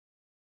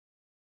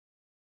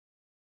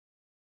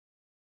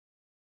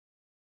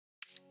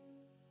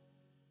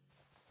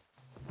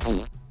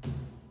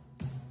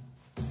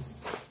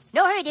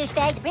No hurry,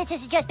 douchebag. The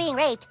princess is just being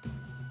raped.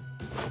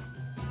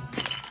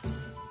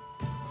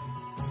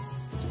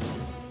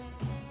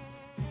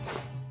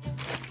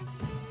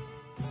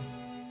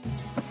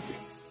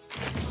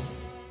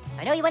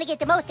 I know you want to get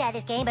the most out of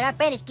this game, but our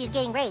friend is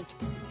getting raped.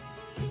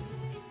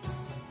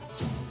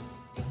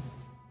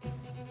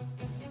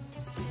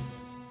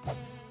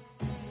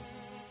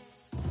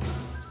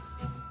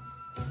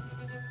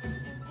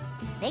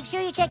 Make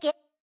sure you check it.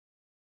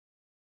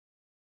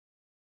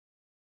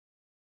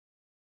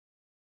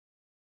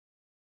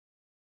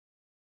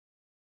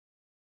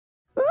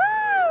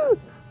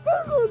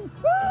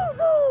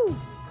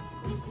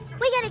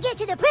 We gotta get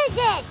to the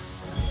princess!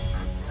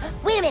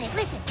 Wait a minute,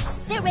 listen.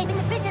 They're raping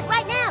the princess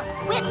right now.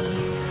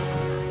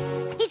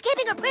 He's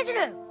keeping her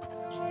prisoner.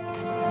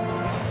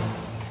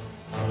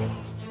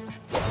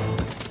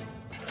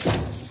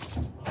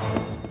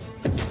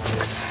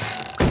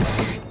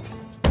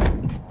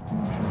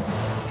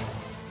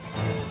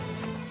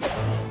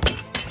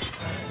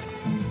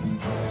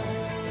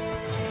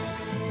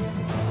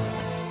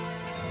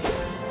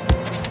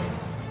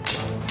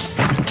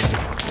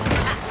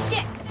 Ah,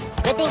 shit!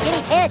 Good thing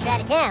Jimmy's parents are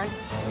out of town.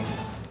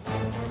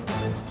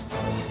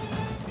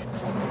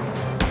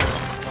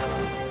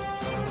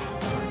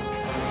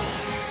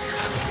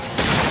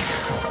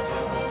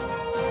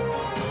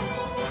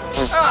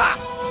 Ah!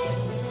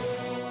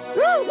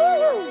 Woo, woo,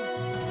 woo.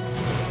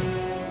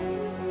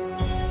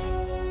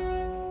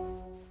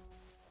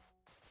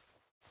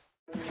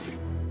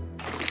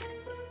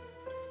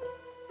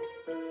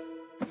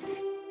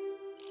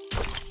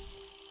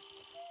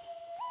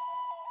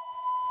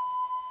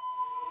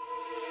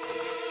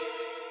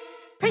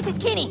 Princess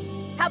Kenny,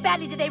 how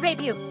badly did they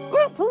rape you?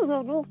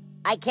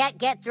 I can't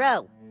get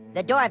through.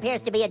 The door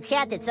appears to be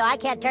enchanted, so I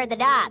can't turn the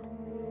knob.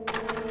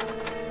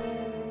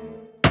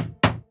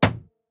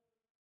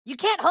 You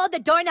can't hold the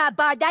doorknob,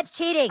 Bard. That's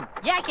cheating.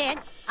 Yeah, I can.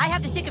 I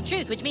have the stick of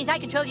truth, which means I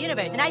control the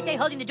universe, and I say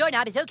holding the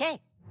doorknob is okay.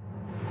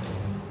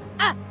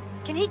 Ah,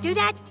 can he do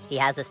that? He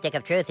has the stick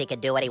of truth. He can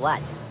do what he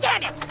wants.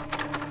 Damn it!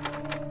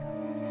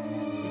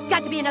 There's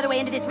got to be another way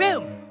into this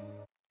room.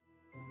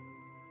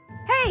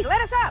 Hey,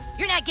 let us up!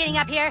 You're not getting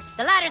up here.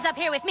 The ladder's up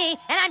here with me, and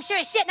I'm sure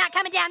as shit not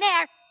coming down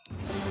there.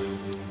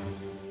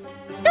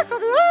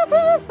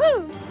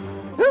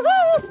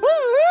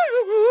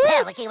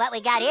 Well, looky what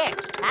we got here.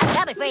 I'm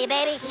coming for you,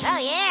 baby. Oh,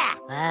 yeah.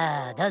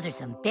 Wow, those are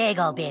some big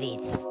old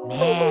biddies.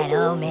 Man,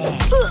 oh man.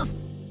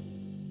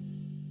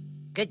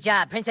 Good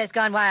job, Princess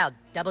Gone Wild.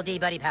 Double D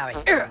buddy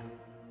powers.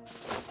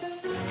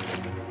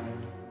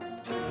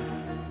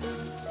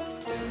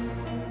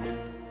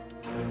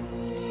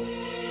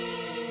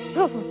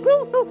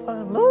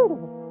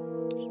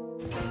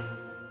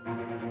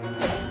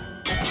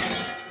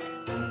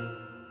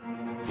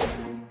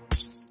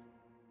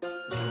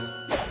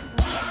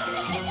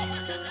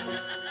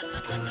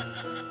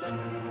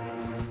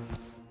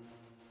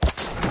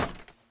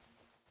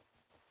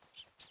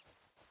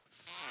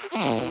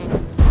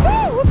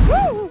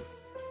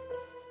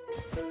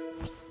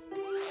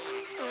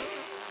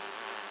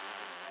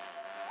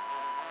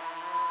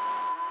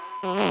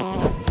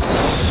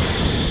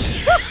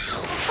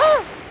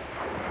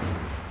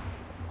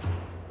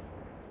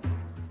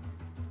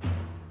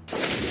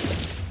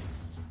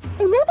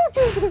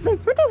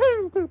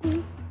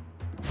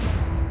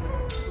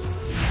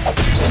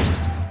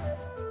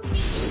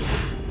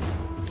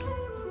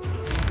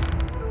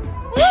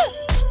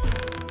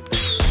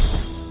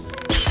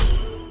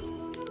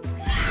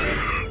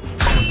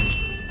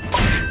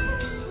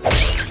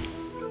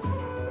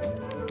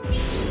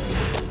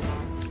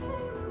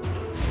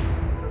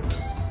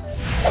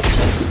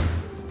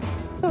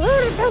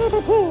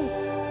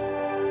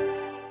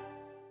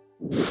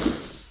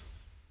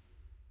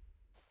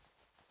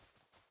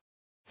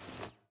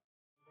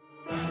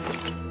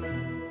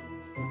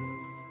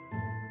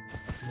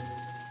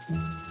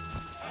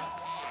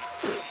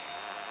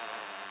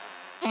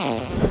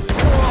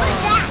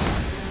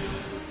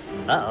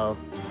 Uh-oh.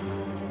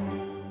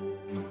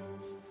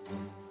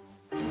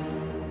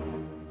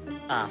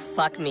 Ah,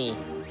 fuck me.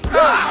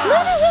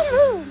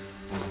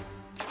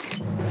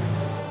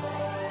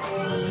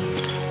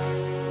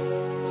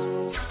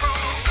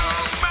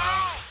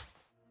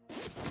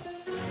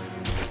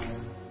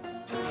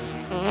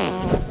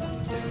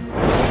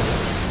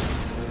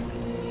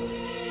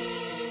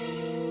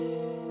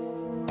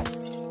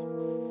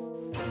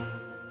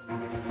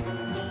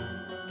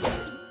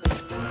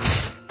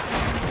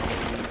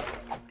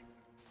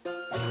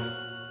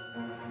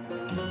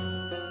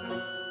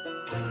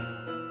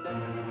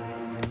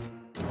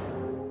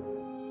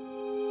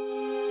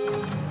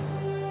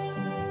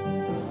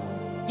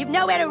 You've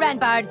nowhere to run,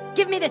 Bard.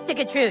 Give me the stick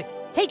of truth.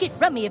 Take it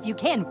from me if you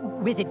can,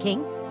 Wizard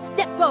King.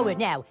 Step forward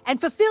now and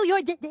fulfill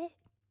your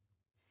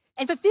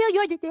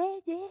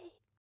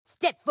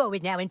Step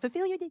forward now and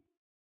fulfill your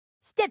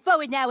Step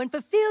forward now and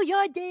fulfill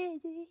your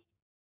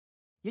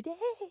Your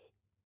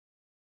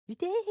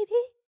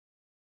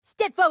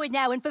Step forward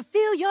now and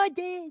fulfill your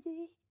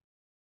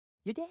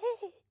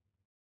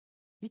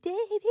Your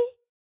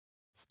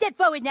Step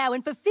forward now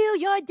and fulfill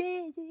your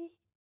day.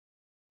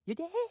 Your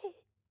day.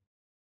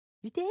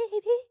 Your day.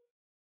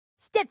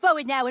 Step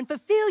forward now and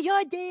fulfill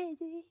your day.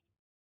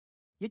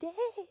 Your day.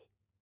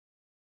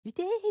 Your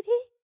day.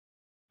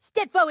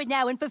 Step forward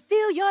now and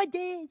fulfill your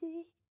day.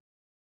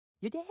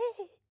 Your day.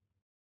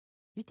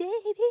 Your day.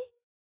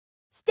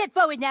 Step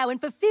forward now and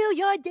fulfill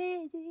your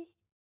day.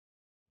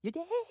 Your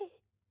day.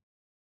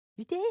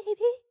 Your day.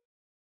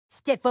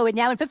 Step forward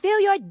now and fulfill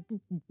your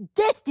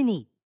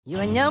destiny. You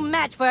are no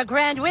match for a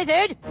grand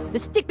wizard. The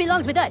stick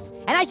belongs with us,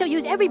 and I shall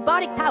use every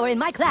bardic power in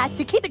my class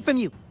to keep it from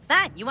you.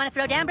 Fine. You want to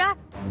throw down, brah?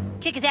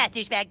 Kick his ass,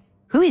 douchebag.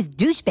 Who is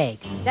douchebag?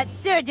 That's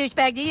Sir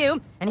Douchebag to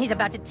you, and he's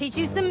about to teach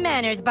you some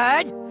manners,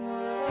 Bard.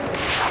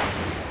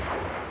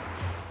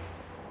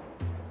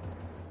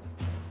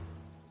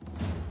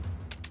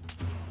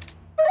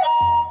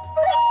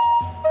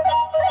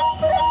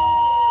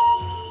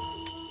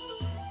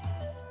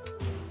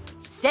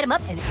 Set him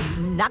up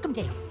and knock him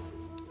down.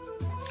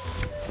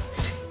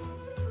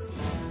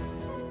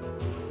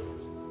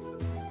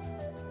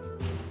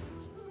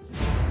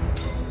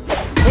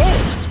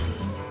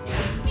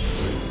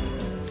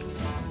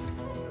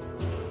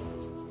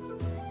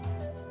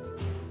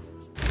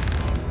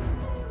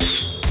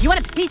 You want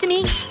a piece of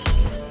me?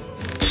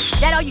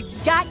 That all you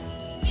got?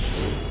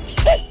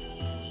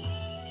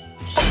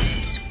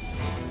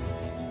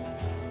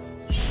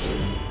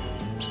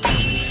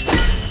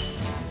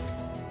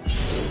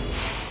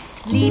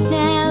 Sleep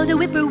now, the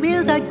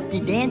whippoorwills are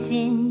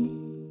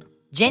dancing.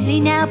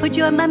 Gently now, put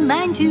your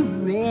mind to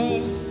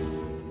rest.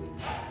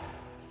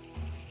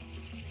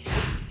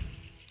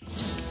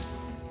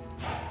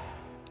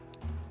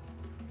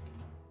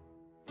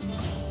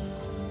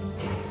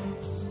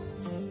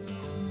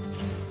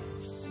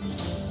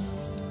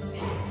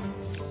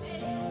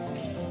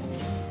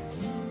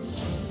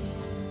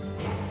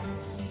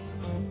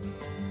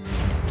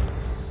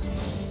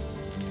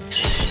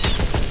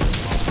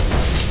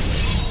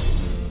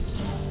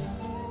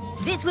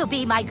 This will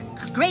be my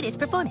greatest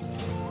performance.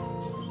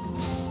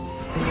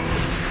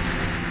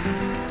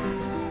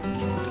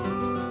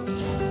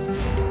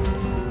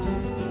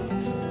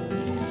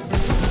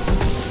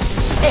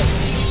 Hey.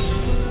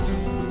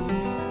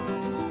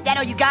 That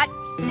all you got?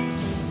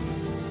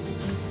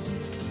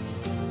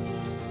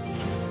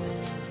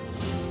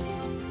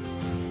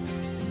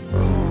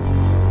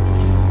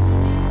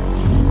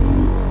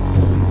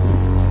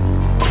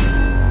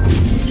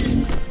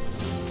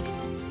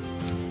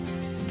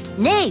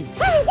 Knave!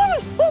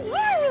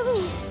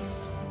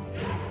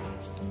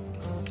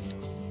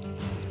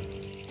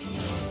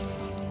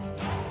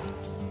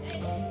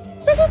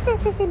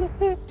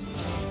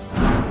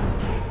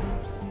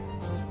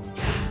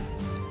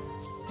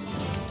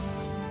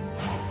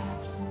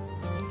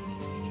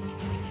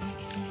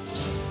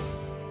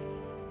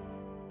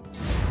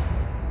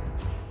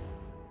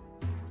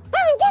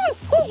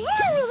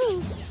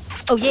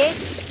 Oh yeah?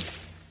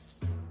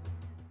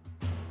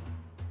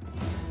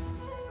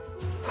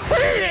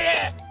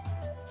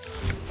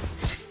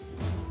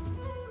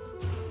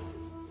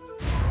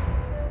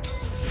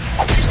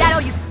 That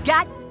all you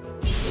got?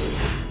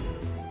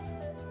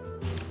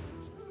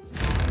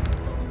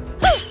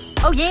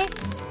 Oh yeah?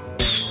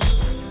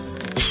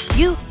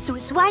 You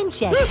swine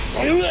shack.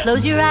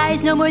 Close your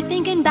eyes, no more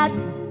thinking about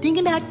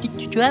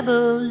your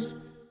troubles.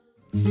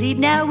 Sleep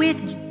now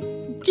with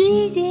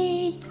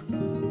Jesus,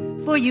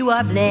 for you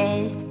are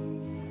blessed.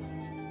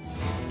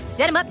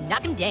 Set him up,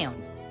 knock him down.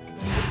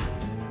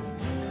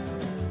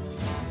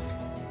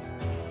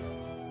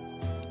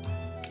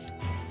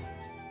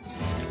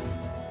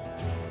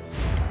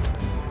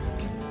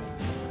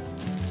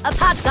 A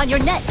pop's on your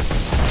neck.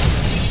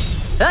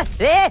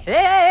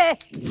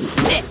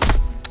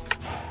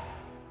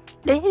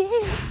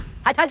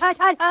 Hot, hot, hot,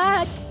 hot,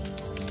 hot.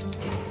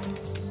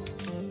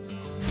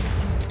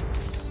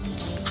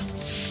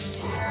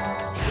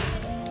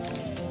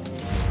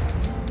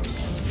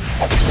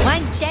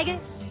 Wine shagger.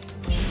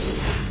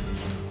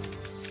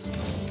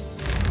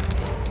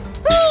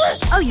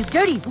 Oh, you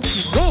dirty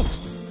wench.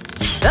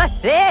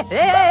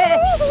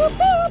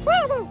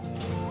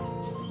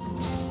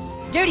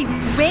 Dirty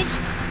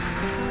wench.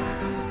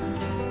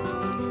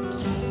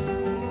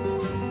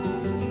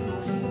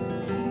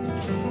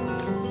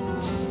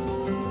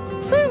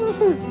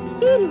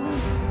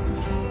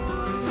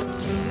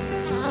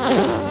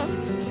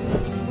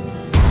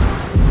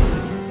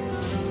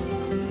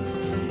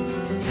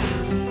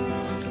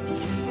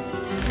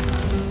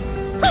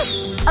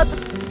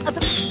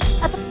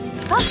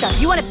 Pasta,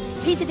 you want a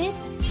piece of this?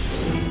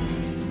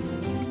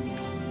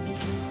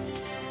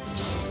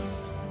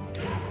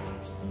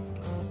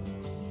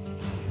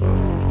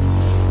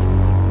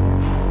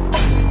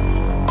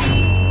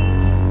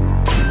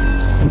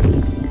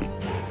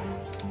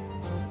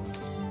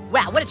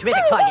 Wow, what a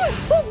terrific target.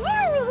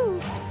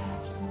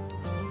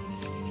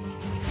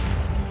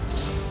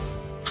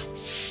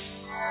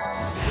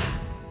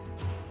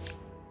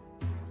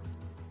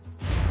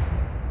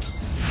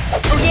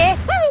 Oh yeah?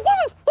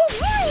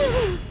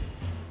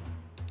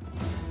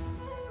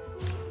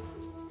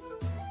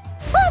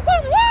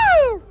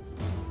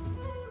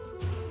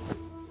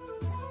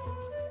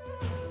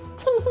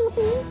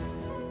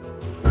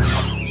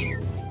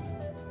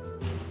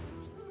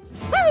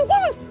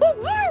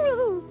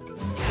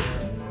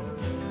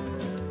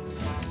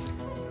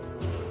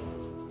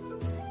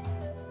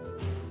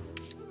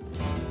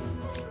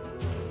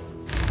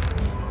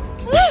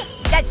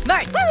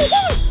 smarts.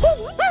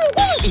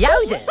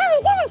 Yowza.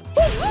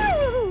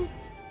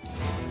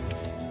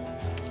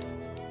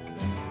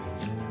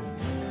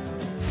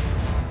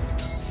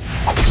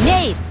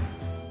 Knave.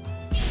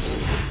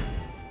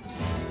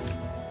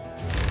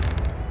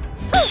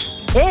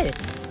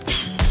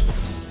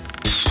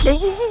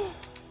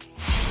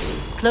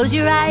 Close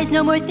your eyes,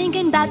 no more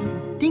thinking about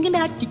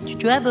your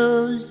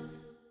troubles.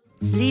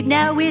 Sleep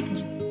now with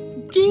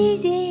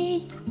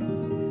Jesus,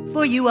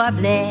 for you are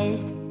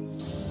blessed.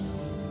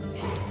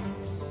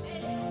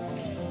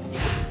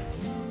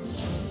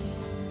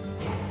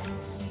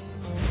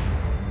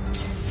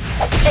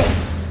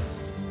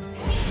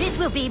 This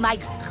will be my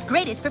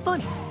greatest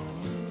performance.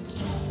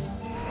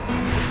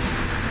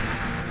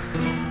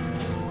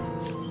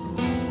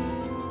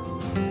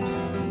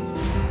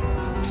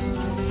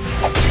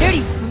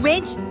 Dirty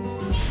wench!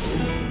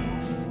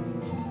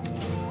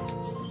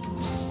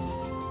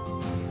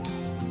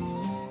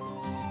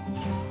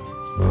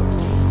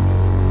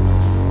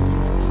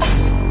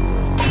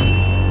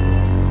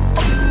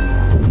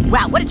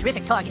 Wow, what a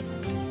terrific target.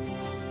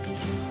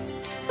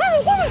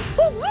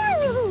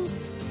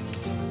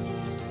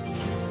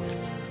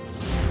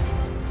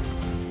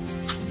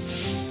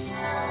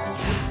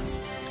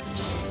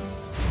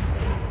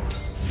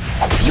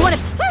 You want a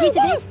piece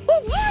of it?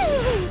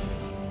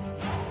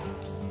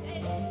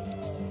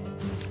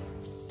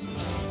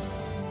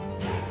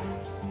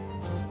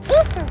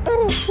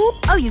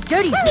 Oh, you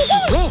dirty wench.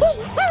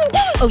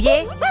 Oh,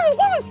 yeah?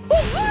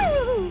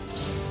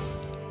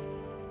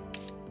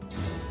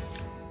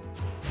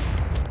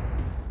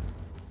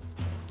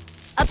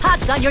 A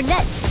pox on your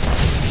net.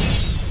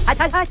 Hot,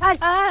 hot, hot, hot,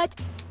 hot.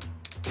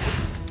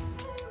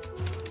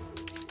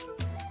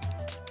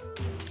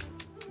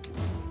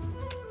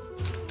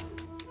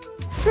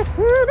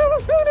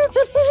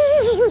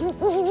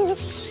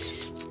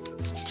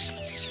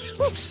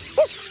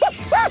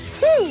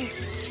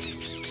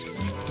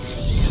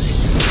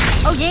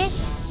 Oh, yeah?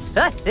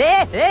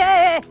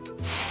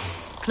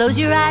 Close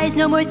your eyes,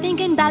 no more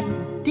thinking about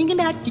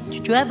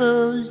your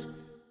troubles.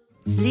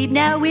 Sleep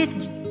now with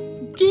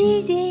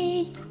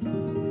Jesus,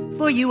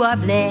 for you are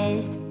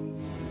blessed.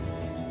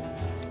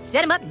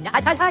 Set him up,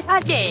 hot, hot, hot,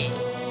 hot, yeah.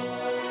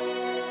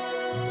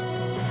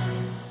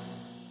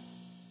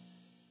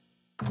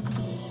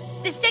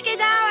 The stick is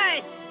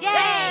ours!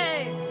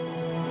 Yay!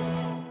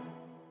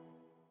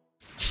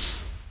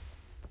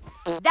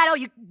 That all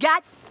you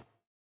got?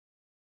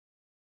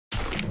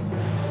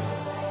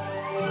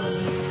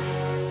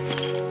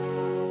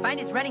 Find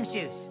his running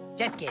shoes.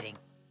 Just kidding.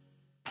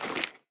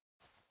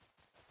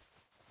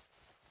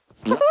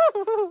 That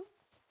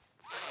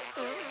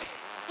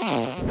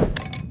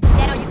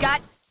all you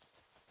got?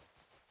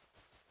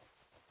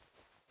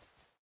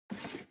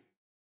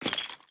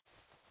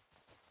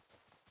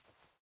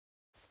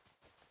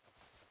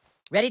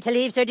 Ready to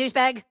leave, Sir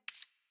Douchebag?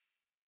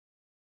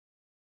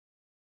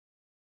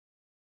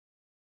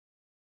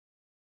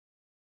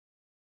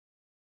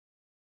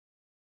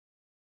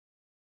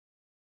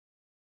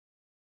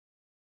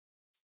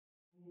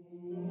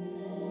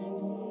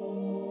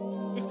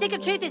 The stick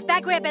of truth is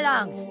back where it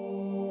belongs.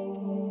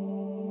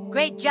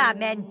 Great job,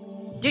 men.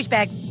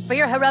 Douchebag, for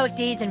your heroic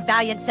deeds and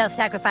valiant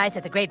self-sacrifice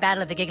at the Great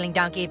Battle of the Giggling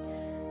Donkey,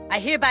 I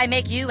hereby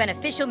make you an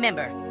official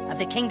member of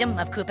the Kingdom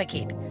of Koopa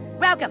Keep.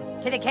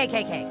 Welcome to the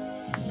KKK.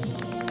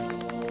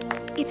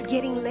 It's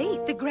getting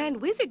late. The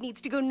Grand Wizard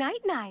needs to go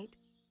night-night.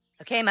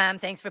 Okay, Mom,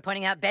 thanks for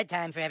pointing out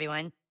bedtime for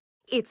everyone.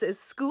 It's a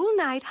school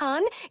night,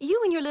 hon.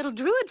 You and your little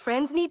druid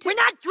friends need to— We're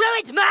not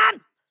druids,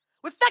 Mom!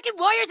 We're fucking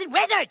warriors and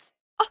wizards!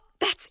 Oh,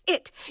 that's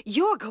it.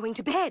 You're going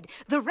to bed.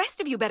 The rest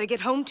of you better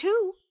get home,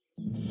 too.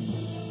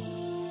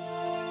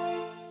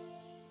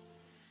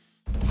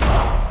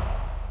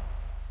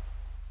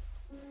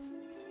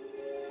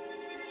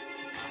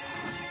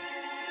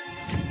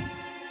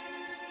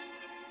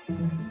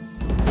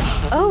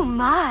 Oh,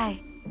 my.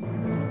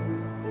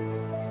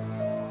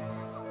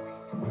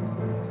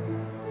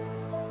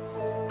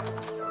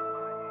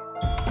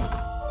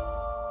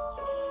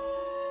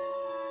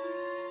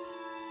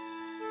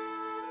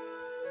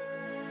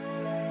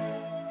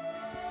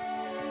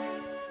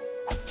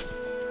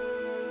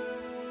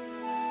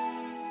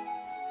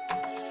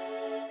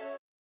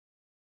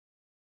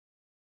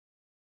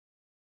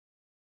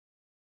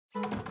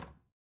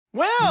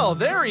 Well,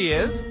 there he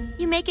is.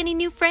 You make any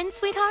new friends,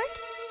 sweetheart?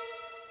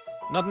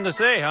 Nothing to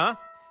say, huh?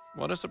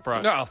 What a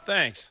surprise. Oh,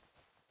 thanks.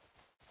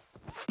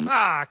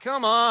 Ah,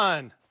 come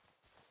on.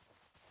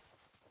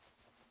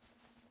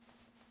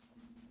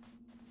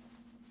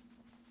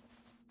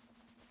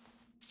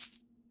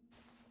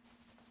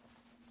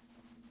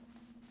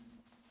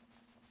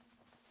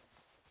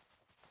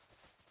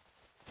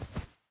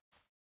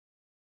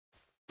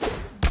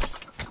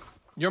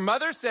 Your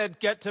mother said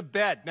get to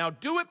bed. Now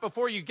do it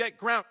before you get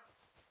ground.